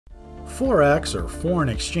Forex, or foreign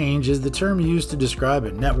exchange, is the term used to describe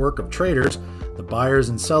a network of traders, the buyers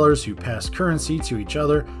and sellers who pass currency to each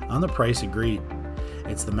other on the price agreed.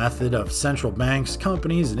 It's the method of central banks,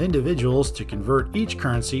 companies, and individuals to convert each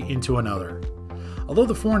currency into another. Although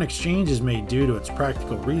the foreign exchange is made due to its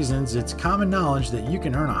practical reasons, it's common knowledge that you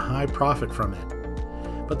can earn a high profit from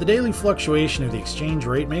it. But the daily fluctuation of the exchange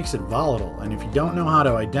rate makes it volatile, and if you don't know how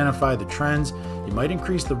to identify the trends, you might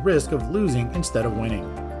increase the risk of losing instead of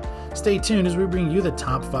winning. Stay tuned as we bring you the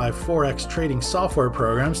top 5 Forex trading software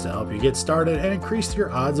programs to help you get started and increase your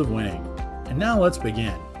odds of winning. And now let's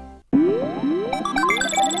begin.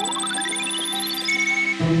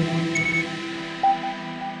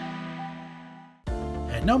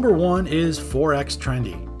 At number 1 is Forex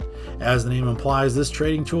Trendy. As the name implies, this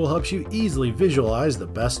trading tool helps you easily visualize the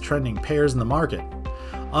best trending pairs in the market.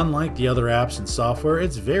 Unlike the other apps and software,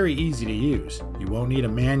 it's very easy to use. You won't need a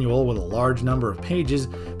manual with a large number of pages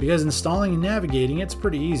because installing and navigating it's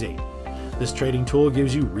pretty easy. This trading tool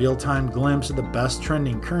gives you real-time glimpse of the best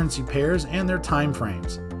trending currency pairs and their time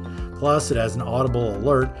frames. Plus, it has an audible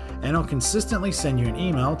alert and it'll consistently send you an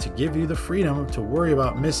email to give you the freedom to worry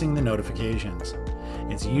about missing the notifications.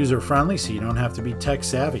 It's user-friendly, so you don't have to be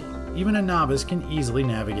tech-savvy. Even a novice can easily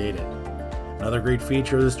navigate it. Another great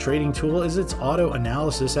feature of this trading tool is its auto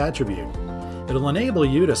analysis attribute. It'll enable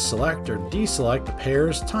you to select or deselect the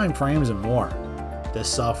pairs, time frames, and more. This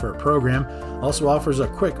software program also offers a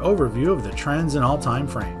quick overview of the trends in all time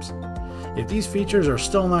frames. If these features are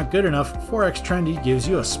still not good enough, Forex Trendy gives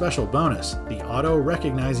you a special bonus, the auto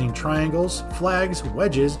recognizing triangles, flags,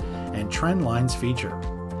 wedges, and trend lines feature.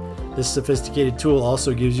 This sophisticated tool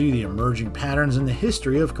also gives you the emerging patterns in the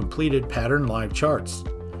history of completed pattern live charts.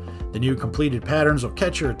 The new completed patterns will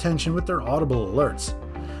catch your attention with their audible alerts.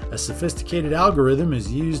 A sophisticated algorithm is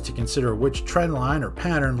used to consider which trend line or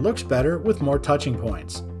pattern looks better with more touching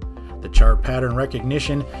points. The chart pattern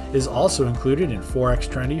recognition is also included in Forex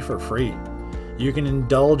Trendy for free. You can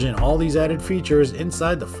indulge in all these added features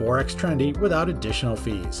inside the Forex Trendy without additional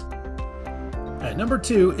fees. At number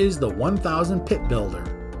 2 is the 1000 Pip Builder.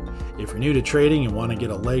 If you're new to trading and want to get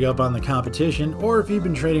a leg up on the competition, or if you've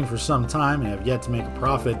been trading for some time and have yet to make a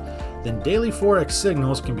profit, then daily Forex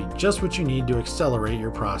signals can be just what you need to accelerate your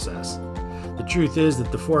process. The truth is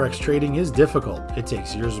that the Forex trading is difficult. It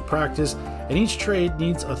takes years of practice, and each trade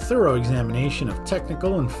needs a thorough examination of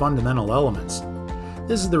technical and fundamental elements.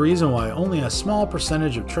 This is the reason why only a small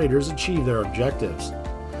percentage of traders achieve their objectives.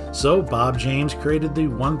 So Bob James created the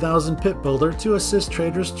 1000 Pip Builder to assist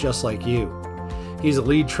traders just like you. He's a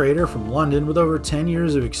lead trader from London with over 10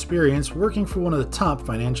 years of experience working for one of the top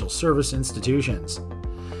financial service institutions.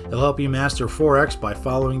 He'll help you master Forex by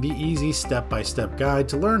following the easy step-by-step guide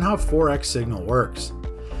to learn how Forex signal works.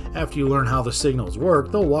 After you learn how the signals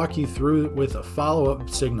work, they'll walk you through with a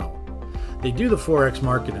follow-up signal. They do the Forex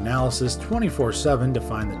market analysis 24/7 to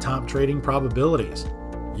find the top trading probabilities.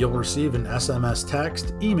 You'll receive an SMS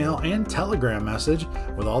text, email, and Telegram message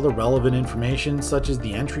with all the relevant information such as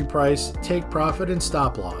the entry price, take profit, and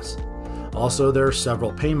stop loss. Also, there are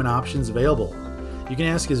several payment options available. You can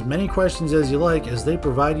ask as many questions as you like as they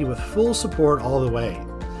provide you with full support all the way.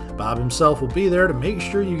 Bob himself will be there to make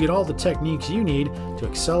sure you get all the techniques you need to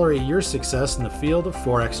accelerate your success in the field of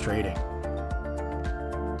Forex trading.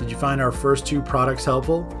 Did you find our first 2 products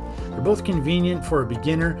helpful? They're both convenient for a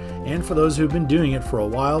beginner and for those who've been doing it for a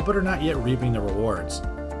while but are not yet reaping the rewards.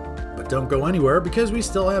 But don't go anywhere because we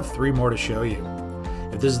still have 3 more to show you.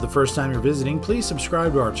 If this is the first time you're visiting, please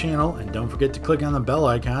subscribe to our channel and don't forget to click on the bell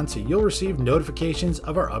icon so you'll receive notifications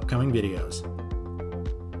of our upcoming videos.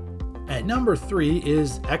 At number 3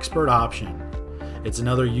 is Expert Option. It's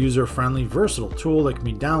another user-friendly, versatile tool that can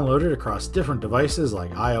be downloaded across different devices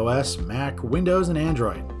like iOS, Mac, Windows, and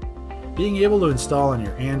Android. Being able to install on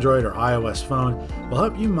your Android or iOS phone will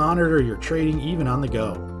help you monitor your trading even on the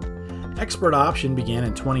go. Expert Option began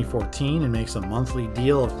in 2014 and makes a monthly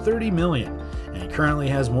deal of $30 million, and it currently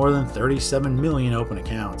has more than 37 million open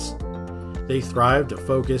accounts. They thrive to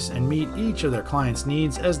focus and meet each of their clients'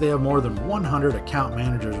 needs as they have more than 100 account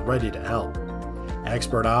managers ready to help.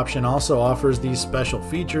 Expert Option also offers these special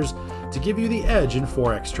features to give you the edge in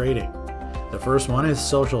Forex trading. The first one is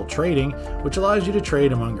social trading, which allows you to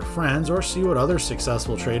trade among your friends or see what other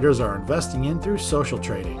successful traders are investing in through social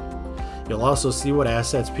trading. You'll also see what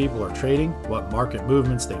assets people are trading, what market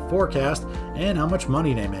movements they forecast, and how much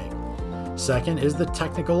money they make. Second is the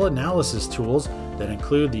technical analysis tools that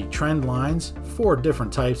include the trend lines, 4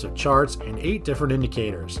 different types of charts, and 8 different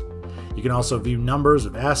indicators. You can also view numbers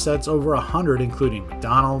of assets over 100, including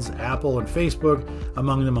McDonald's, Apple, and Facebook,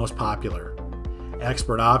 among the most popular.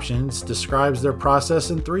 Expert Options describes their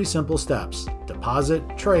process in 3 simple steps: deposit,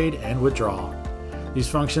 trade, and withdrawal. These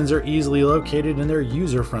functions are easily located in their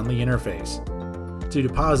user-friendly interface. To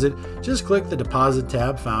deposit, just click the Deposit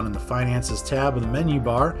tab found in the Finances tab of the menu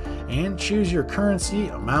bar and choose your currency,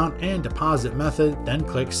 amount, and deposit method, then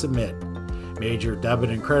click Submit. Major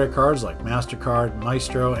debit and credit cards like MasterCard,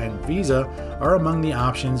 Maestro, and Visa are among the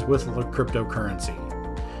options with cryptocurrency.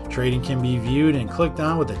 Trading can be viewed and clicked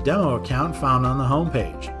on with a demo account found on the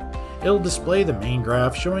homepage. It'll display the main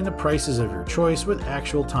graph showing the prices of your choice with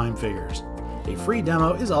actual time figures. A free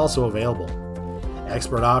demo is also available.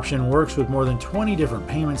 Expert Option works with more than 20 different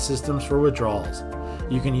payment systems for withdrawals.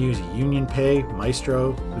 You can use Union Pay,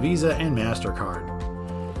 Maestro, Visa, and MasterCard.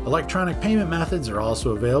 Electronic payment methods are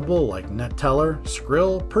also available like NetTeller,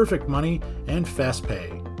 Skrill, Perfect Money, and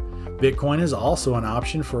FastPay. Bitcoin is also an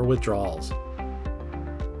option for withdrawals.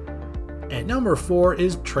 At number 4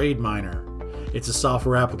 is TradeMiner. It's a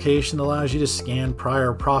software application that allows you to scan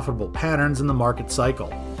prior profitable patterns in the market cycle.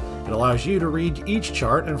 It allows you to read each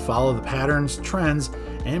chart and follow the patterns, trends,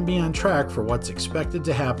 and be on track for what's expected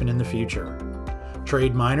to happen in the future.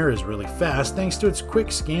 TradeMiner is really fast thanks to its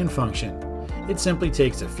quick scan function. It simply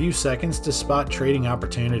takes a few seconds to spot trading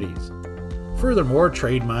opportunities. Furthermore,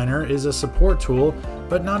 TradeMiner is a support tool,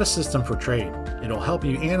 but not a system for trade. It'll help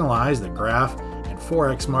you analyze the graph and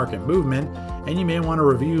Forex market movement, and you may want to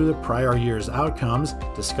review the prior year's outcomes,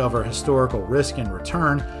 discover historical risk and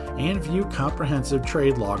return, and view comprehensive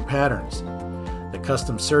trade log patterns. The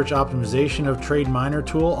custom search optimization of TradeMiner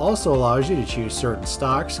tool also allows you to choose certain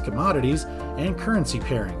stocks, commodities, and currency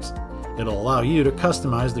pairings. It'll allow you to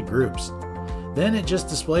customize the groups. Then it just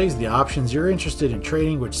displays the options you're interested in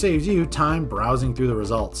trading, which saves you time browsing through the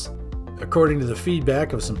results. According to the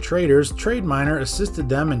feedback of some traders, TradeMiner assisted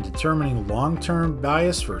them in determining long-term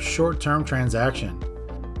bias for short-term transaction.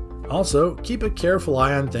 Also, keep a careful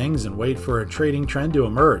eye on things and wait for a trading trend to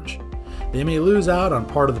emerge. They may lose out on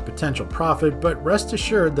part of the potential profit, but rest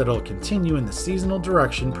assured that it'll continue in the seasonal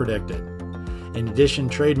direction predicted. In addition,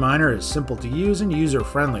 TradeMiner is simple to use and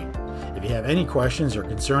user-friendly. If you have any questions or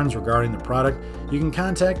concerns regarding the product, you can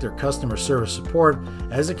contact their customer service support,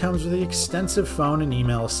 as it comes with the extensive phone and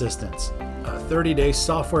email assistance. A 30-day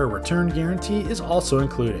software return guarantee is also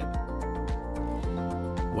included.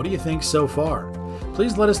 What do you think so far?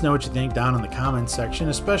 Please let us know what you think down in the comments section,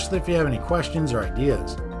 especially if you have any questions or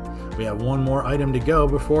ideas. We have one more item to go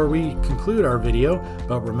before we conclude our video,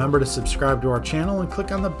 but remember to subscribe to our channel and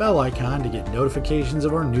click on the bell icon to get notifications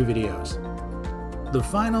of our new videos. The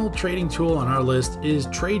final trading tool on our list is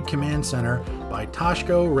Trade Command Center by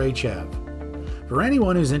Toshko Raychev. For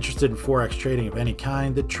anyone who's interested in Forex trading of any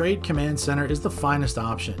kind, the Trade Command Center is the finest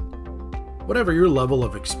option. Whatever your level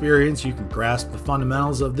of experience, you can grasp the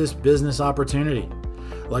fundamentals of this business opportunity.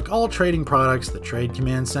 Like all trading products, the Trade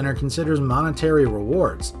Command Center considers monetary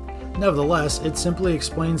rewards. Nevertheless, it simply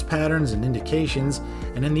explains patterns and indications,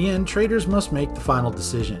 and in the end, traders must make the final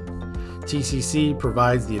decision. TCC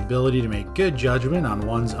provides the ability to make good judgment on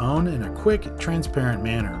one's own in a quick, transparent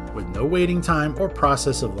manner, with no waiting time or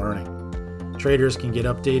process of learning. Traders can get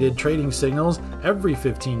updated trading signals every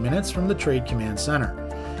 15 minutes from the Trade Command Center,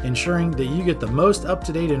 ensuring that you get the most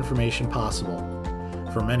up-to-date information possible.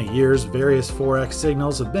 For many years, various Forex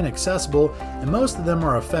signals have been accessible, and most of them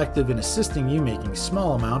are effective in assisting you making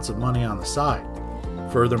small amounts of money on the side.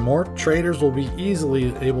 Furthermore, traders will be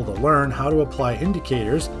easily able to learn how to apply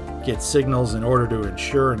indicators, get signals in order to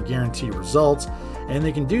ensure and guarantee results, and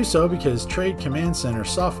they can do so because Trade Command Center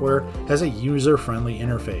software has a user-friendly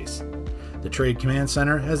interface. The Trade Command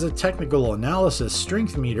Center has a technical analysis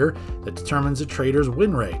strength meter that determines a trader's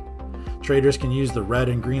win rate. Traders can use the red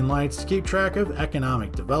and green lights to keep track of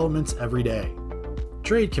economic developments every day.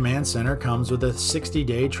 Trade Command Center comes with a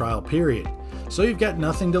 60-day trial period, so you've got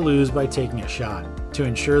nothing to lose by taking a shot. To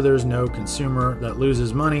ensure there's no consumer that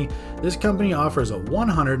loses money, this company offers a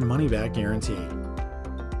 100 money-back guarantee.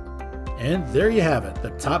 And there you have it,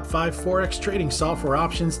 the top 5 Forex trading software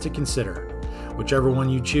options to consider. Whichever one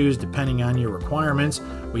you choose depending on your requirements,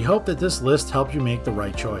 we hope that this list helped you make the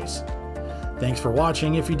right choice. Thanks for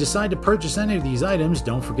watching. If you decide to purchase any of these items,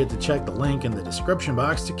 don't forget to check the link in the description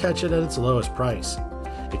box to catch it at its lowest price.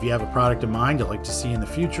 If you have a product in mind you'd like to see in the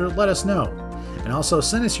future, let us know. And also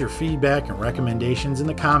send us your feedback and recommendations in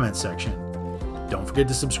the comments section. Don't forget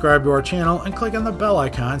to subscribe to our channel and click on the bell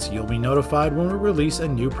icon so you'll be notified when we release a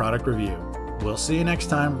new product review. We'll see you next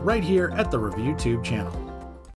time right here at the ReviewTube channel.